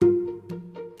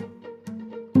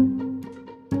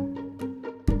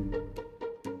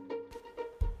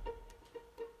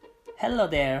Hello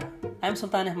there, I'm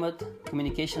Sultan Ahmed,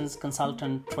 communications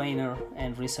consultant, trainer,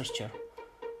 and researcher.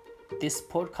 This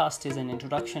podcast is an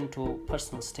introduction to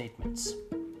personal statements.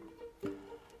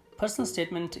 Personal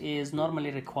statement is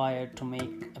normally required to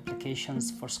make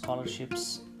applications for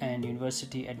scholarships and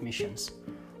university admissions.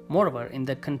 Moreover, in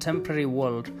the contemporary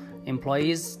world,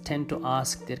 employees tend to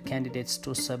ask their candidates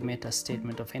to submit a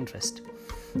statement of interest.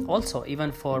 Also,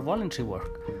 even for voluntary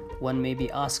work, one may be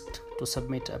asked to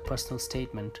submit a personal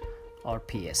statement or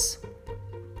PS.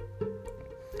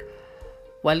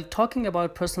 While talking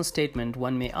about personal statement,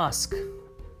 one may ask,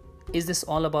 is this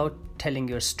all about telling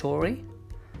your story?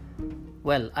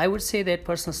 Well, I would say that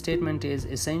personal statement is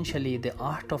essentially the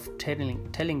art of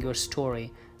telling your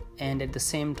story and at the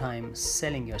same time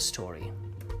selling your story.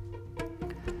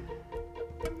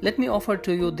 Let me offer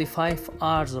to you the 5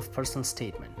 R's of personal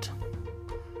statement.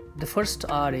 The first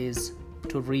R is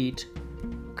to read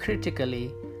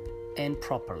critically and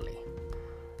properly.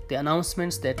 The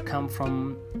announcements that come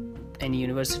from any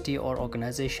university or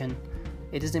organization,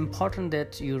 it is important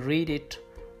that you read it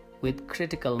with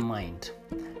critical mind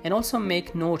and also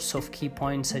make notes of key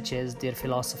points such as their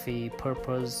philosophy,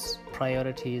 purpose,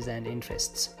 priorities, and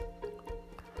interests.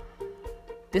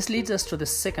 This leads us to the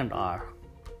second R,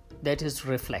 that is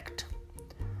reflect.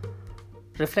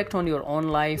 Reflect on your own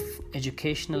life,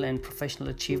 educational and professional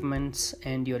achievements,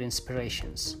 and your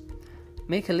inspirations.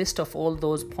 Make a list of all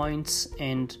those points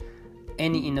and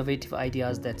any innovative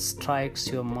ideas that strikes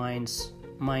your mind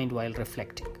while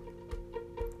reflecting.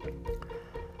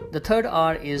 The third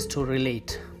R is to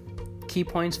relate. Key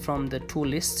points from the 2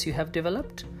 lists you have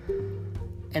developed,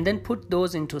 and then put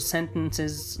those into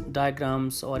sentences,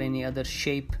 diagrams, or any other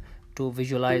shape to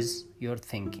visualize your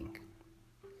thinking.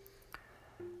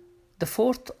 The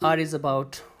fourth R is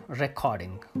about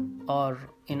recording, or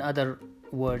in other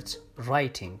words,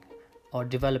 writing, or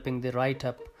developing the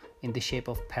write-up in the shape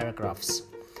of paragraphs,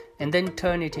 and then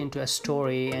turn it into a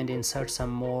story and insert some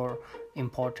more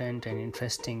important and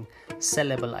interesting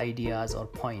sellable ideas or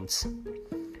points.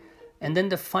 And then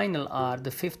the final R, the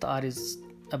 5th R, is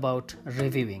about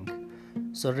reviewing.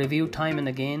 So review time and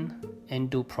again and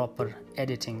do proper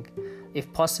editing.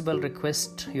 If possible,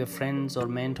 request your friends or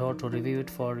mentor to review it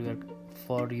for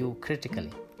you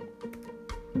critically.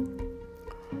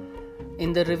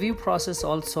 In the review process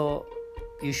also,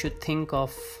 you should think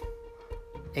of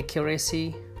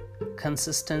accuracy,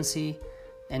 consistency,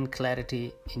 and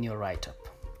clarity in your write-up.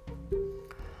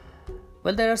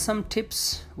 Well, there are some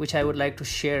tips which I would like to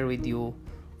share with you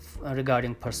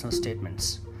regarding personal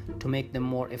statements to make them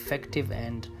more effective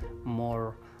and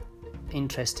more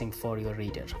interesting for your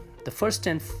reader. The first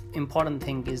and important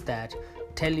thing is that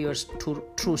tell your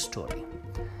true story.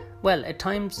 Well, at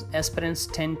times aspirants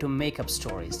tend to make up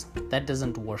stories. That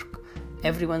doesn't work.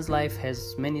 Everyone's life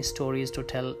has many stories to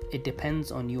tell. It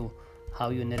depends on you how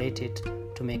you narrate it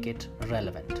to make it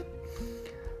relevant.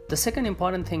 The second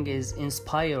important thing is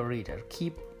inspire your reader.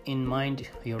 Keep in mind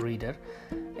your reader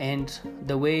and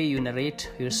the way you narrate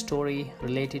your story,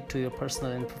 relate it to your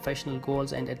personal and professional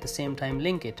goals, and at the same time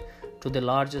link it to the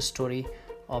larger story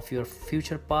of your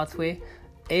future pathway,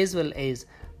 as well as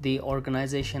the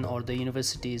organization or the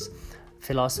university's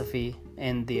philosophy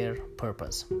and their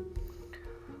purpose.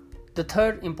 The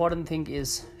third important thing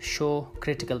is show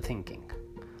critical thinking.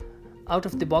 Out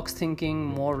of the box thinking,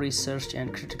 more research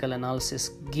and critical analysis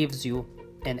gives you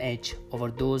an edge over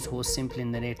those who simply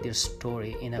narrate their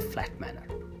story in a flat manner.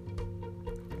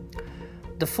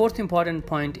 The fourth important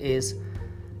point is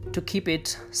to keep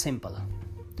it simple.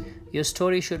 Your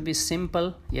story should be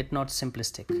simple yet not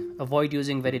simplistic. Avoid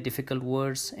using very difficult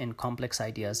words and complex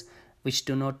ideas which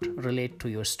do not relate to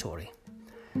your story.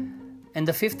 And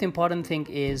the fifth important thing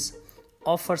is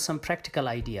offer some practical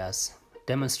ideas.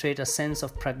 Demonstrate a sense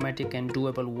of pragmatic and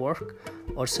doable work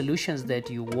or solutions that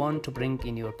you want to bring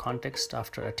in your context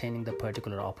after attaining the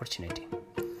particular opportunity.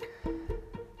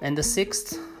 And the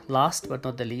sixth, last but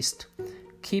not the least,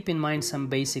 keep in mind some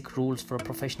basic rules for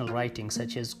professional writing,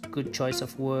 such as good choice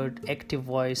of word, active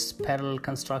voice, parallel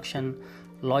construction,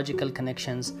 logical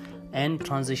connections, and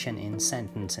transition in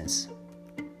sentences.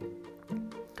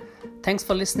 Thanks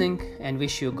for listening and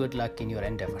wish you good luck in your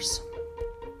endeavors.